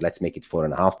 4%, let's make it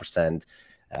 4.5%.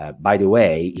 By the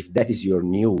way, if that is your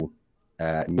new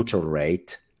neutral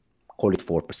rate, call it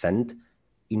 4%,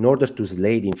 in order to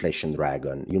slay the inflation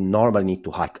dragon, you normally need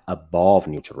to hike above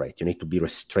neutral rate. You need to be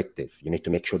restrictive. You need to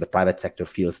make sure the private sector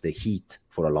feels the heat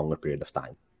for a longer period of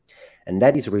time. And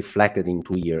that is reflected in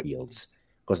 2-year yields,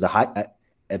 because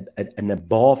an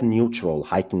above neutral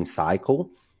hiking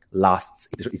cycle lasts,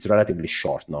 it's relatively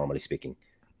short, normally speaking,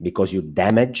 because you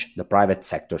damage the private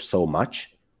sector so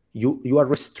much. You are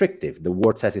restrictive. The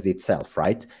word says it itself,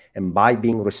 right? And by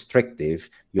being restrictive,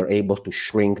 you're able to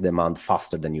shrink demand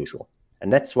faster than usual.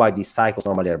 And that's why these cycles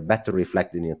normally are better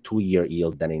reflected in a 2-year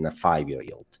yield than in a 5-year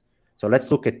yield. So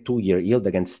let's look at 2-year yield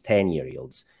against 10-year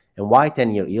yields. And why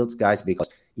 10-year yields, guys? Because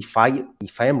if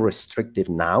I am restrictive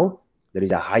now, there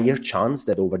is a higher chance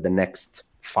that over the next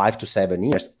 5 to 7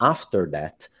 years after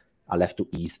that, I'll have to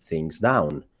ease things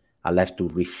down. I'll have to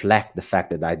reflect the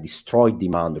fact that I destroyed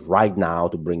demand right now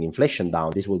to bring inflation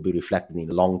down. This will be reflected in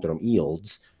long-term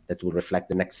yields that will reflect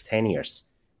the next 10 years.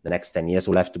 The next 10 years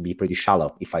will have to be pretty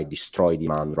shallow if I destroy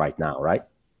demand right now, right?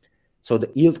 So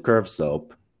the yield curve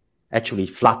slope actually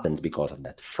flattens because of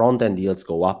that. Front-end yields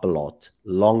go up a lot.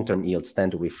 Long-term yields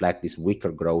tend to reflect this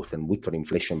weaker growth and weaker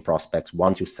inflation prospects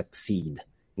once you succeed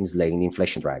in slaying the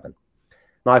inflation dragon.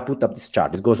 Now I put up this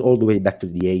chart. This goes all the way back to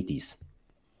the 80s.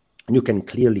 And you can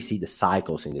clearly see the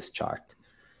cycles in this chart.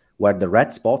 Where the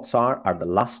red spots are the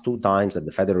last 2 times that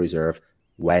the Federal Reserve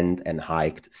went and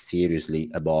hiked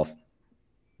seriously above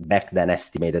back then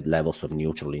estimated levels of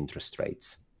neutral interest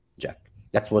rates, Jack.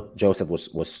 That's what Joseph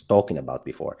was talking about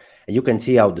before. And you can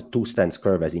see how the 2 stance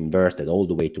curve has inverted all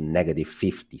the way to negative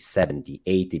 50, 70,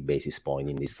 80 basis points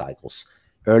in these cycles.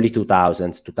 Early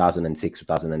 2000s, 2006,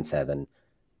 2007,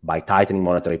 by tightening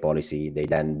monetary policy, they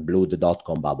then blew the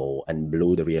dot-com bubble and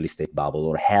blew the real estate bubble,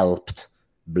 or helped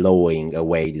blowing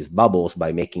away these bubbles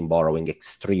by making borrowing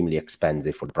extremely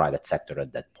expensive for the private sector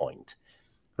at that point.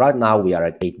 Right now, we are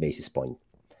at 8 basis points.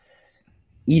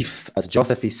 If, as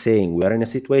Joseph is saying, we are in a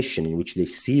situation in which they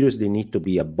seriously need to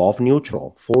be above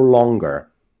neutral for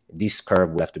longer, this curve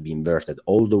will have to be inverted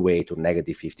all the way to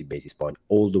negative 50 basis points,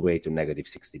 all the way to negative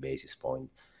 60 basis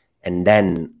points. And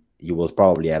then you will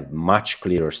probably have much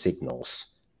clearer signals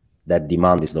that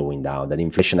demand is slowing down, that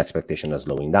inflation expectations are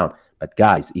slowing down. But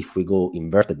guys, if we go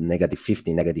inverted negative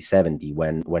 50, negative 70,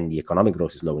 when the economic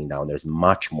growth is slowing down, there's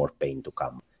much more pain to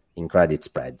come in credit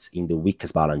spreads, in the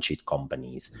weakest balance sheet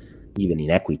companies, even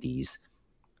in equities.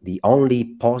 The only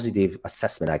positive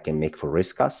assessment I can make for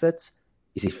risk assets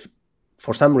is if,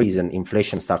 for some reason,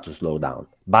 inflation starts to slow down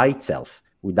by itself,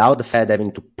 without the Fed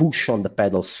having to push on the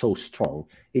pedal so strong,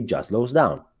 it just slows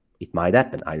down. It might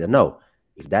happen, I don't know.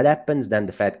 If that happens, then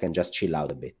the Fed can just chill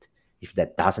out a bit. If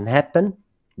that doesn't happen,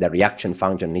 the reaction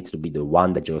function needs to be the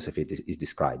one that Joseph is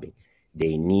describing.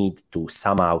 They need to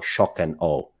somehow shock and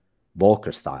awe,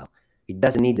 Volcker style. It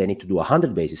doesn't need, they need to do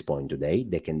 100 basis points today.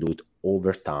 They can do it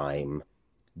over time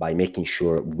by making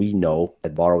sure we know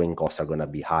that borrowing costs are going to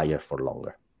be higher for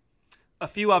longer. A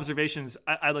few observations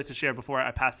I'd like to share before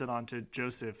I pass it on to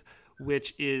Joseph,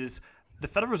 which is the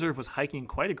Federal Reserve was hiking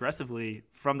quite aggressively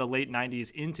from the late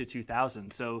 90s into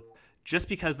 2000. So just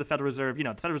because the Federal Reserve, the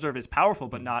Federal Reserve is powerful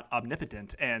but not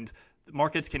omnipotent, and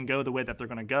markets can go the way that they're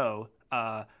going to go.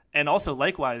 And also,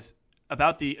 likewise,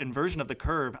 about the inversion of the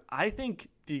curve, I think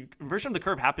the inversion of the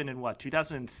curve happened in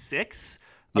 2006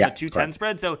 on the 210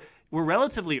 spread. So we're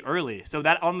relatively early. So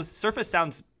that on the surface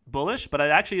sounds bullish, but it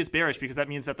actually is bearish, because that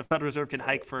means that the Federal Reserve can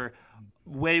hike for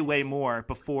way, way more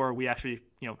before we actually,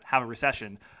 have a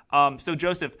recession. So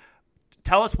Joseph,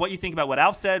 tell us what you think about what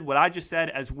Alf said, what I just said,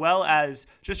 as well as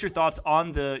just your thoughts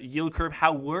on the yield curve.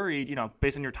 How worried,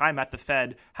 based on your time at the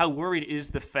Fed, how worried is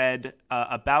the Fed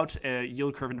about a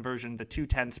yield curve inversion, the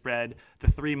 210 spread, the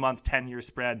 3-month 10-year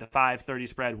spread, the 530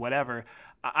 spread, whatever?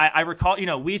 I recall,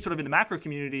 we sort of in the macro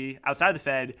community outside the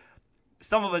Fed,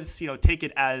 some of us, take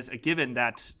it as a given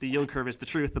that the yield curve is the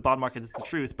truth, the bond market is the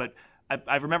truth. But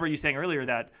I remember you saying earlier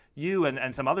that you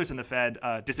and some others in the Fed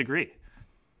disagree.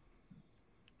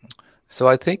 So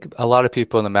I think a lot of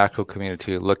people in the macro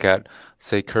community look at,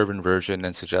 say, curve inversion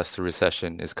and suggest a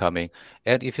recession is coming.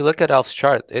 And if you look at Alf's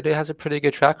chart, it has a pretty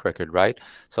good track record, right?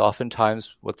 So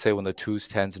oftentimes, let's say when the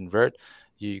 2s, 10s invert,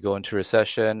 you go into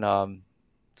recession.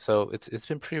 So it's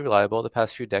been pretty reliable the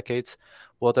past few decades.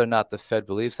 Whether or not the Fed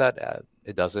believes that,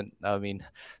 it doesn't.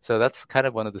 So that's kind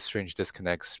of one of the strange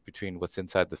disconnects between what's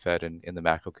inside the Fed and in the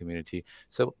macro community.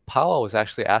 So Powell was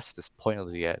actually asked this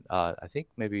pointedly at, I think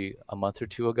maybe a month or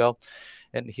 2 ago.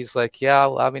 And he's like, we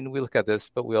look at this,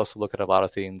 but we also look at a lot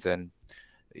of things. And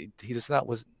he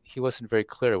wasn't very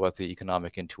clear what the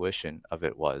economic intuition of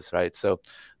it was, right? So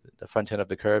the front end of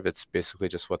the curve, it's basically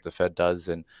just what the Fed does,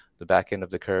 and the back end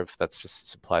of the curve, that's just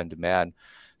supply and demand.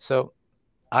 So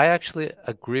I actually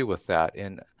agree with that,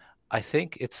 and I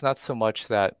think it's not so much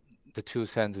that the 2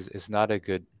 cents is not a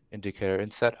good indicator.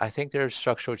 Instead, I think there are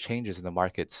structural changes in the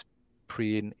markets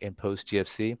pre and post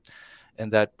GFC,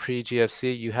 and that pre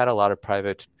GFC you had a lot of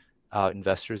private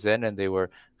investors in, and they were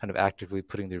kind of actively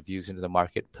putting their views into the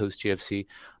market. Post GFC,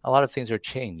 a lot of things are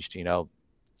changed,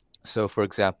 So, for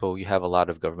example, you have a lot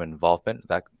of government involvement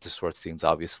that distorts things,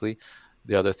 obviously.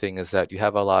 The other thing is that you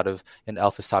have a lot of, and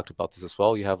Alf has talked about this as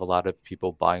well, you have a lot of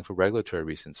people buying for regulatory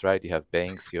reasons, right? You have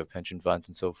banks, you have pension funds,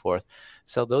 and so forth.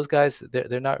 So those guys,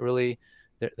 they're not really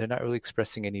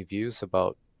expressing any views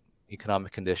about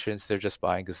economic conditions. They're just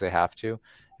buying because they have to.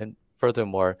 And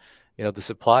furthermore, the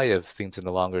supply of things in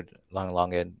the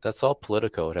long end, that's all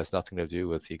political. It has nothing to do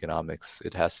with economics.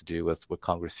 It has to do with what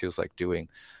Congress feels like doing.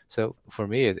 So for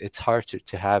me, it's hard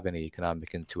to have any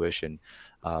economic intuition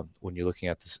when you're looking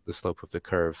at the slope of the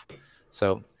curve.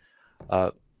 So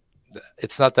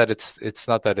it's not that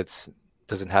it's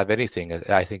doesn't have anything.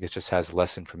 I think it just has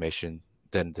less information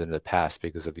than the past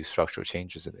because of these structural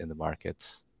changes in the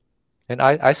markets. And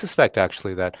I suspect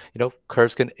actually that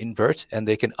curves can invert and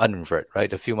they can uninvert.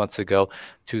 Right, a few months ago,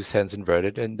 210s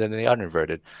inverted and then they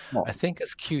uninverted. Oh. I think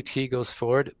as QT goes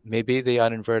forward, maybe they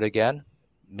uninvert again.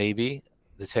 Maybe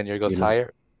the 10-year goes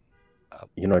higher.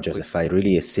 Joseph, I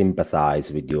really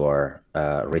sympathize with your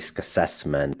risk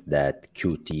assessment that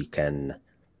QT can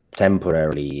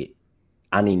temporarily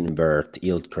uninvert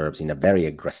yield curves in a very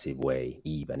aggressive way.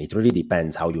 Even it really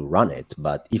depends how you run it.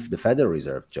 But if the Federal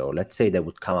Reserve, Joe, let's say they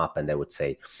would come up and they would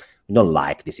say, we don't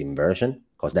like this inversion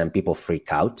because then people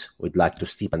freak out. We'd like to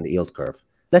steepen the yield curve.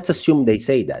 Let's assume they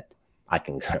say that.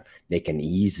 They can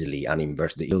easily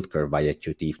uninvert the yield curve via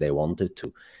QT if they wanted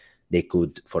to. They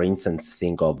could, for instance,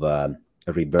 think of a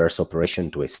reverse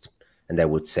operation twist, and they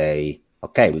would say,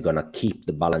 okay, we're going to keep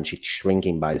the balance sheet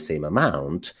shrinking by the same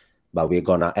amount, but we're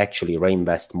going to actually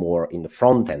reinvest more in the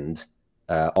front end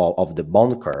of the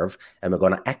bond curve, and we're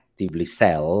going to actively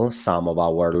sell some of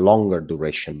our longer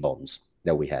duration bonds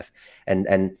that we have.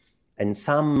 And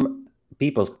some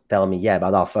people tell me, yeah,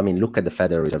 but look at the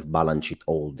Federal Reserve balance sheet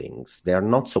holdings. They are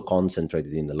not so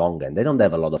concentrated in the long end. They don't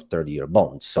have a lot of 30-year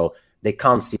bonds, so they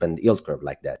can't steepen the yield curve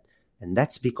like that. And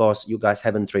that's because you guys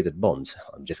haven't traded bonds.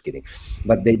 I'm just kidding.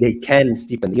 But they can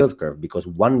steepen the yield curve because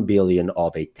 1 billion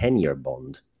of a 10-year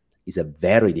bond is a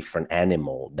very different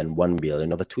animal than 1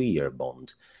 billion of a 2-year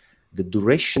bond. The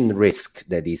duration risk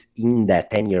that is in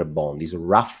that 10-year bond is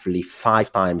roughly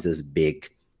 5 times as big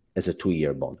as a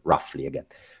 2-year bond, roughly again.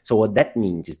 So what that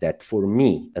means is that for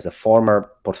me, as a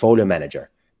former portfolio manager,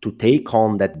 to take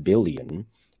on that billion,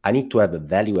 I need to have a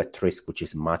value at risk which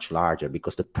is much larger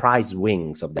because the price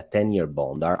swings of the 10-year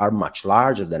bond are much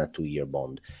larger than a 2-year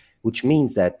bond, which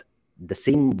means that the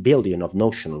same billion of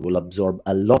notional will absorb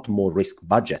a lot more risk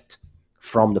budget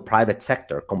from the private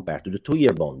sector compared to the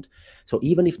 2-year bond. So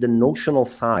even if the notional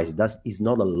size is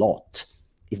not a lot,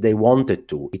 if they wanted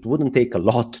to, it wouldn't take a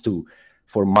lot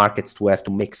for markets to have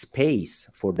to make space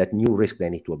for that new risk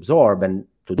they need to absorb. And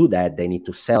to do that, they need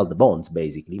to sell the bonds,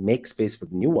 basically, make space for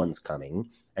the new ones coming.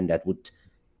 And that would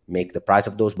make the price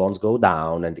of those bonds go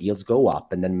down and the yields go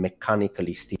up, and then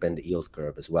mechanically steepen the yield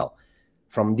curve as well.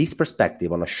 From this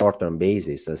perspective, on a short-term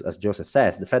basis, as Joseph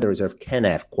says, the Federal Reserve can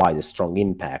have quite a strong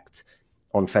impact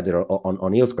on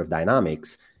yield curve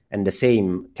dynamics, and the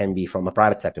same can be from a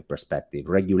private sector perspective.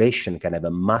 Regulation can have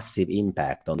a massive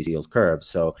impact on these yield curves.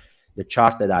 So the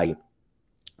chart that I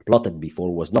plotted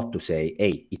before was not to say,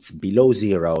 hey, it's below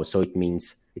zero, so it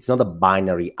means it's not a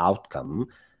binary outcome.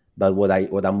 But what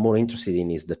I'm more interested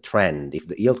in is the trend. If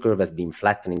the yield curve has been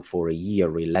flattening for a year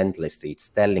relentlessly, it's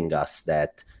telling us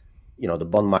that the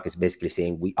bond market is basically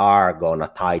saying we are going to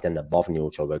tighten above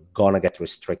neutral. We're going to get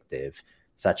restrictive,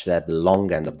 such that the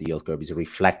long end of the yield curve is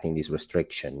reflecting this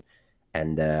restriction.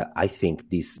 And I think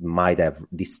this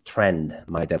trend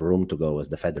might have room to go as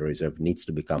the Federal Reserve needs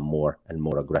to become more and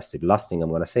more aggressive. Last thing I'm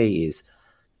going to say is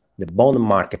the bond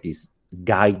market is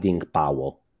guiding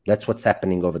Powell. That's what's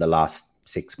happening over the last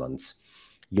 6 months.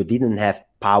 You didn't have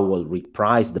Powell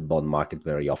reprice the bond market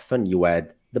very often. You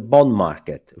had the bond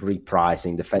market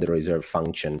repricing the Federal Reserve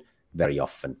function very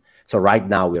often. So right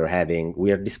now we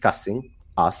are discussing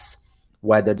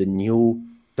whether the new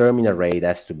terminal rate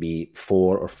has to be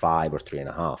 4 or 5 or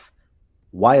 3.5.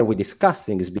 Why are we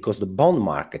discussing? Is because the bond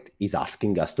market is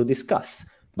asking us to discuss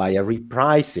by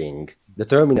repricing the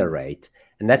terminal rate.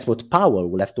 And that's what Powell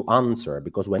will have to answer,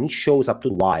 because when he shows up to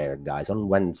the wire, guys, on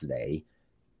Wednesday,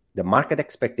 the market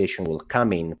expectation will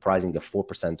come in pricing a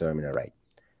 4% terminal rate.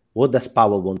 What does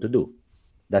Powell want to do?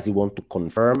 Does he want to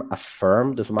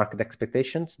affirm those market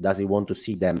expectations? Does he want to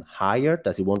see them higher?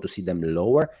 Does he want to see them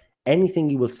lower? Anything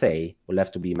he will say will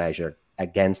have to be measured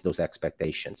against those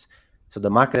expectations. So the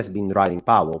market has been riding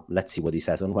Powell. Let's see what he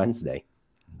says on Wednesday.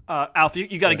 Alf,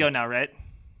 you got to go now, right?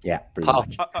 Yeah, pretty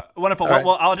much. Wonderful. Right.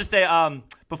 Well, I'll just say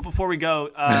before we go,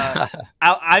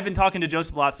 I've been talking to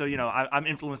Joseph a lot, so I'm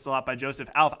influenced a lot by Joseph.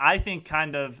 Alf, I think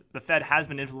kind of the Fed has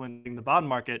been influencing the bond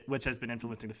market, which has been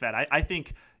influencing the Fed. I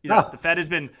think the Fed has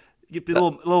been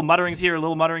little mutterings here,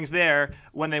 little mutterings there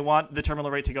when they want the terminal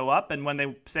rate to go up, and when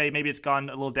they say maybe it's gone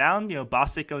a little down,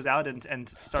 Bostic goes out and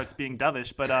starts being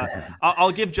dovish. But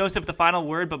I'll give Joseph the final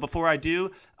word. But before I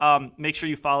do, make sure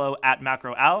you follow at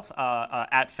MacroAlf,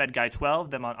 at FedGuy12,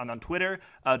 them on Twitter.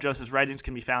 Joseph's writings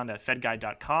can be found at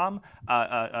FedGuy.com.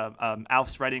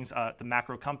 Alf's writings, the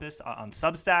Macro Compass on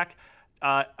Substack.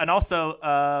 And also,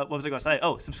 what was I going to say?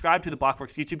 Oh, subscribe to the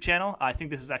Blockworks YouTube channel. I think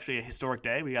this is actually a historic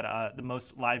day. We got the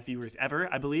most live viewers ever,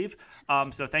 I believe.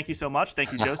 So thank you so much.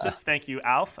 Thank you, Joseph. Thank you,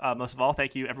 Alf. Most of all,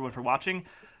 thank you, everyone, for watching.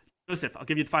 Joseph, I'll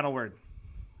give you the final word.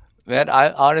 Man,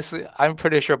 I'm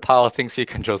pretty sure Powell thinks he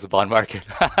controls the bond market.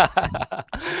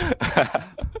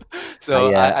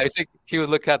 So I think he would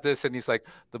look at this and he's like,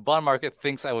 the bond market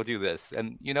thinks I will do this.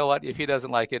 And you know what? If he doesn't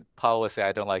like it, Powell will say,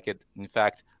 I don't like it. In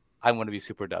fact, I want to be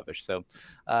super dovish. So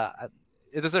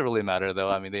it doesn't really matter,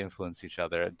 though. I mean, they influence each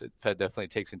other. The Fed definitely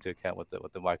takes into account what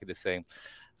the market is saying.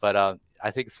 But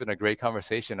I think it's been a great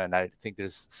conversation, and I think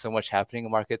there's so much happening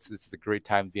in markets. This is a great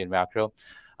time to be in macro.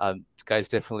 Guys,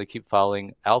 definitely keep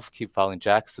following Alf, keep following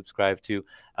Jack, subscribe to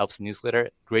Alf's newsletter.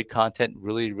 Great content,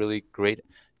 really, really great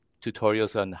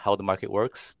tutorials on how the market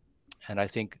works. And I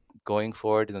think going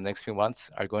forward in the next few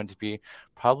months are going to be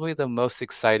probably the most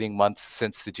exciting months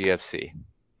since the GFC.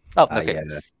 Oh, okay.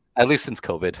 At least since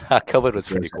COVID. COVID was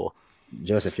pretty cool.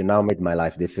 Joseph, you now made my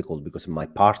life difficult because my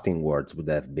parting words would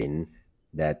have been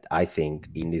that I think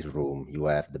in this room you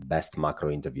have the best macro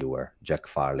interviewer, Jack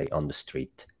Farley, on the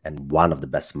street, and one of the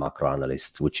best macro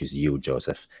analysts, which is you,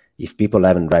 Joseph. If people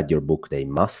haven't read your book, they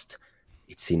must.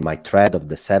 It's in my thread of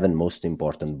the 7 most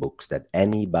important books that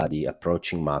anybody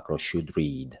approaching macro should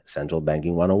read, Central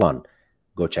Banking 101.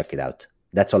 Go check it out.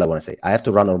 That's all I want to say. I have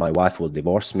to run or my wife will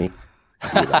divorce me.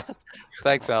 See you guys.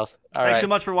 Thanks, Alf. Thanks so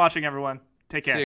much for watching, everyone. Take care.